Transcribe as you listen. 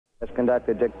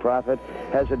Conductor Dick Prophet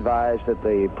has advised that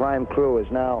the prime crew is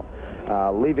now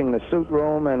leaving the suit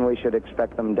room, and we should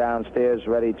expect them downstairs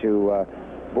ready to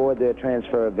board their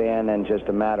transfer van in just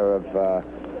a matter of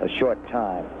a short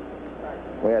time.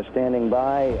 We are standing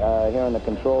by here in the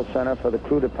control center for the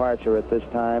crew departure at this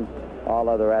time. All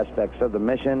other aspects of the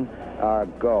mission are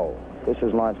go. This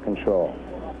is launch control.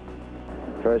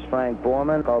 First Frank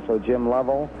Borman, also Jim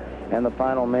Lovell, and the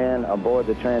final man aboard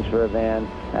the transfer van,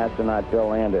 astronaut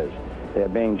Bill Anders. They're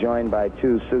being joined by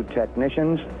two suit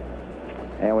technicians,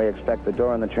 and we expect the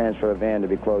door in the transfer van to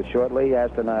be closed shortly.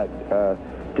 Astronaut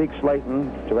Deke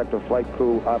Slayton, Director of Flight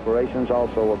Crew Operations,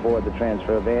 also aboard the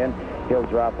transfer van. He'll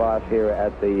drop off here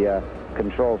at the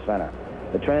control center.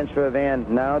 The transfer van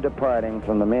now departing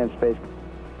from the manned space.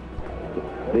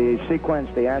 The sequence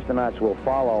the astronauts will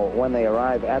follow when they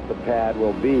arrive at the pad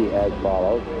will be as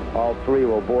follows. All three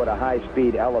will board a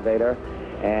high-speed elevator,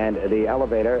 and the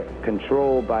elevator,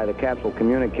 controlled by the capsule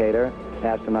communicator,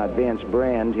 astronaut Vance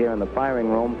Brand, here in the firing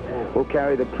room, will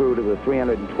carry the crew to the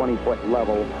 320-foot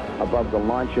level above the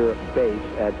launcher base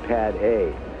at Pad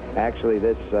A. Actually,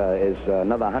 this is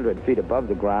another 100 feet above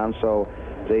the ground, so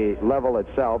the level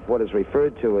itself, what is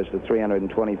referred to as the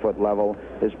 320-foot level,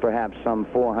 is perhaps some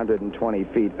 420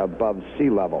 feet above sea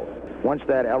level. Once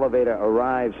that elevator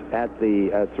arrives at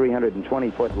the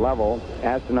 320-foot level,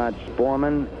 astronauts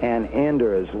Borman and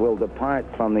Anders will depart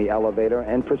from the elevator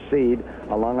and proceed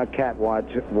along a catwalk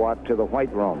to the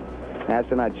White Room.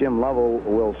 Astronaut Jim Lovell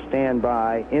will stand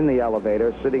by in the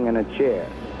elevator, sitting in a chair.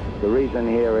 The reason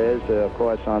here is, of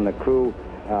course, on the crew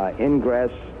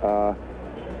ingress,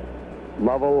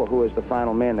 Lovell, who is the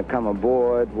final man to come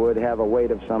aboard, would have a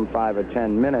wait of some 5 or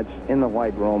 10 minutes in the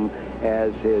White Room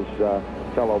as his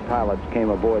fellow pilots came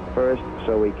aboard first,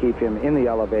 so we keep him in the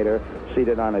elevator,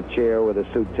 seated on a chair with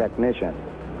a suit technician.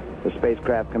 The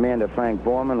spacecraft commander, Frank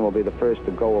Borman, will be the first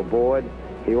to go aboard.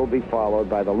 He will be followed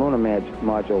by the lunar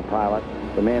module pilot,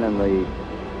 the man in the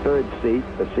third seat,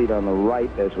 the seat on the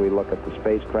right as we look at the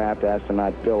spacecraft,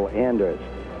 astronaut Bill Anders.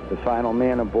 The final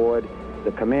man aboard,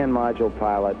 the command module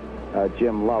pilot,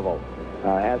 Jim Lovell.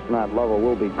 Astronaut Lovell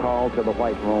will be called to the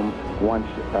White Room once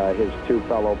his two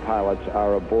fellow pilots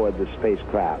are aboard the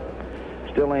spacecraft.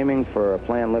 Still aiming for a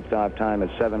planned liftoff time at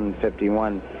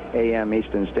 7:51 a.m.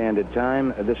 Eastern Standard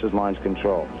Time. This is launch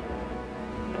control.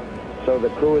 So the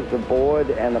crew is aboard,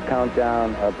 and the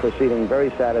countdown proceeding very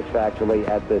satisfactorily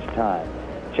at this time.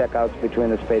 Checkouts between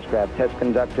the spacecraft test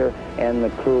conductor and the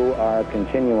crew are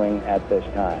continuing at this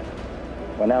time.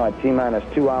 We're now at T-minus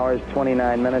 2 hours,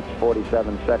 29 minutes,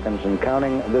 47 seconds and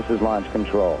counting. This is launch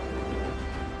control.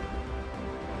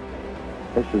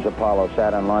 This is Apollo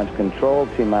Saturn launch control,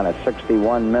 T-minus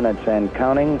 61 minutes and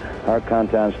counting. Our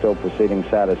countdown still proceeding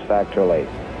satisfactorily.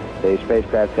 The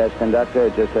spacecraft test conductor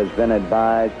just has been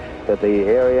advised that the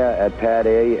area at Pad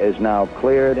A is now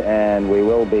cleared, and we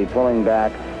will be pulling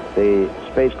back the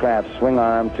spacecraft swing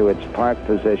arm to its park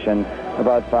position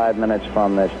about 5 minutes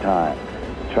from this time.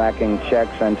 Tracking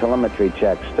checks and telemetry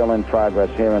checks still in progress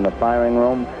here in the firing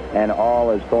room, and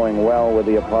all is going well with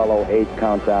the Apollo 8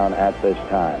 countdown at this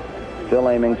time. Still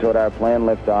aiming toward our planned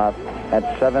liftoff at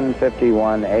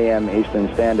 7:51 a.m.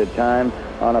 Eastern Standard Time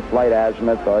on a flight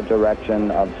azimuth or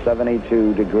direction of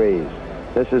 72 degrees.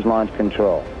 This is launch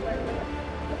control.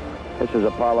 This is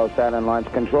Apollo Saturn launch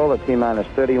control at T-minus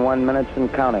 31 minutes and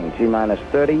counting. T-minus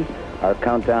 30. Our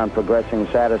countdown progressing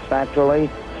satisfactorily.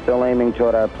 Still aiming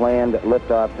toward our planned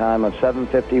liftoff time of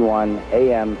 7:51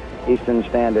 a.m. Eastern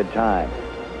Standard Time.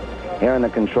 Here in the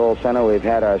control center, we've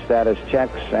had our status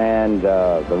checks, and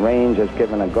the range has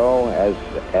given a go, as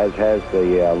has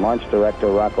the launch director,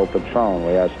 Rocco Petrone.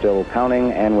 We are still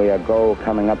counting, and we are go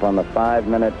coming up on the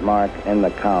 5-minute mark in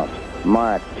the count.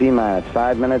 Mark, T-minus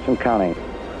 5 minutes and counting.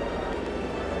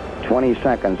 20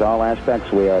 seconds, all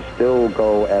aspects, we are still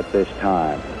go at this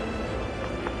time.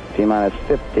 T-minus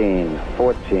 15,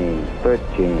 14,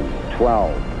 13,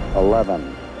 12,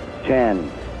 11,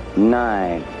 10,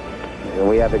 9.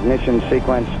 We have ignition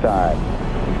sequence start.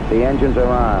 The engines are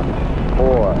armed.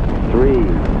 4, 3,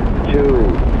 2,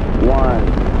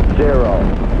 1,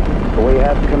 0. We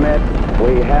have commit.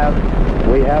 We have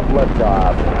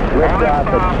liftoff. Liftoff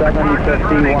at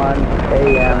 7:51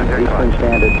 a.m. Eastern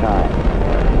Standard Time.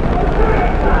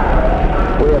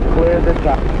 We have cleared the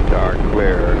top. Are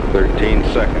clear. 13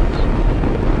 seconds.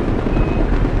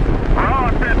 All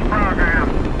set program.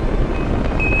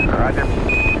 Roger.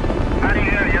 How do you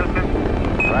hear, Houston?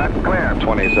 That's clear.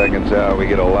 20 seconds out, we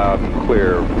get a loud and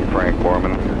clear from Frank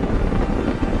Borman.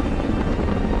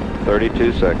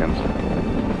 32 seconds.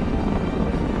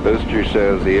 Booster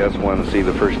says the S1C,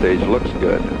 the first stage, looks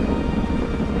good.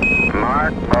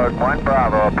 Mark, mode 1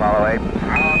 Bravo, Apollo 8.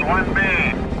 Mode 1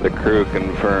 crew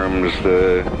confirms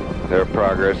their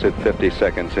progress at 50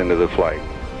 seconds into the flight.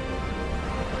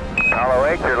 Apollo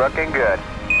 8, you're looking good.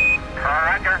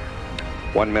 Roger.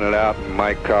 1 minute out, and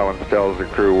Mike Collins tells the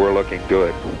crew we're looking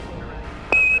good.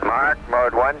 Mark,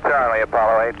 mode 1 Charlie,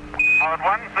 Apollo 8. Mode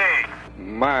 1C.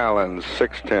 Mile and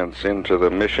 6/10 into the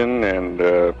mission, and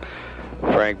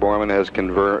Frank Borman has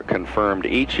confirmed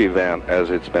each event as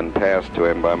it's been passed to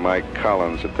him by Mike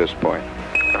Collins at this point.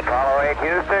 Apollo 8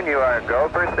 Houston, you are go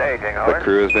for staging, over. The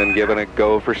crew has been given a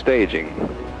go for staging.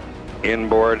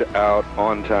 Inboard, out,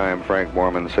 on time, Frank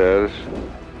Borman says.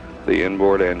 The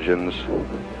inboard engines,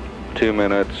 2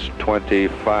 minutes,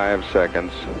 25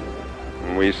 seconds.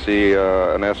 We see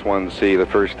an S1C, the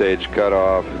first stage cut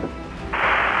off.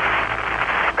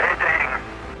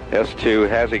 S2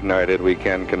 has ignited, we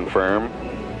can confirm.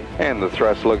 And the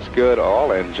thrust looks good.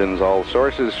 All engines, all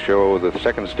sources show the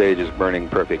second stage is burning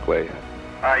perfectly.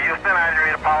 Houston, I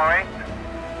read Apollo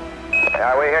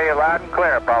 8. We hear you loud and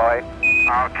clear, Apollo 8.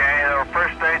 Okay, the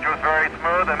first stage was very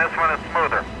smooth, and this one is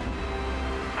smoother.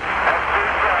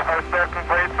 That's still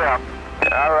complete up.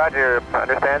 Roger,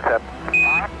 understand, sir.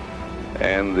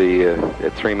 And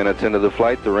at 3 minutes into the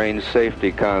flight, the range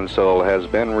safety console has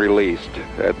been released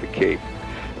at the Cape.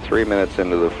 3 minutes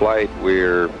into the flight,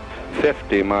 we're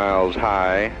 50 miles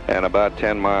high and about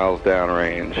 10 miles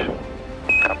downrange.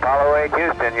 Apollo 8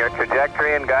 Houston, your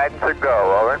trajectory and guidance are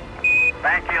go, over.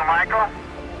 Thank you, Michael.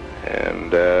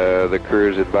 And the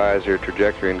crew's advisor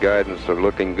trajectory and guidance are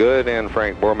looking good, and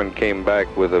Frank Borman came back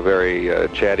with a very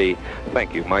chatty,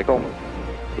 thank you, Michael.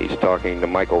 He's talking to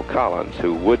Michael Collins,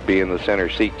 who would be in the center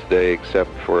seat today except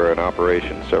for an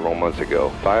operation several months ago.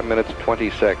 5 minutes, 20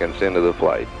 seconds into the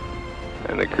flight.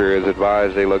 And the crew is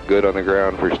advised they look good on the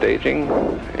ground for staging.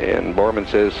 And Borman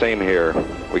says, same here.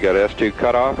 We got S2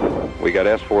 cutoff, we got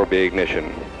S4B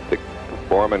ignition.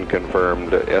 Borman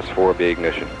confirmed S4B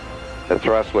ignition. The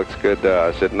thrust looks good to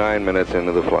us at 9 minutes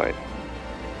into the flight.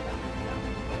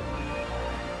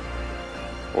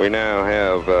 We now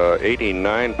have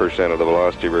 89% of the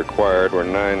velocity required. We're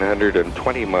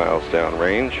 920 miles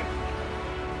downrange.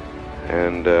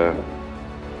 And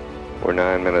we're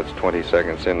 9 minutes, 20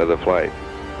 seconds into the flight.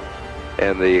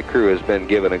 And the crew has been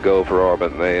given a go for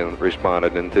orbit, and they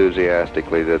responded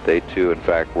enthusiastically that they too, in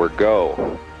fact, were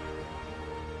go.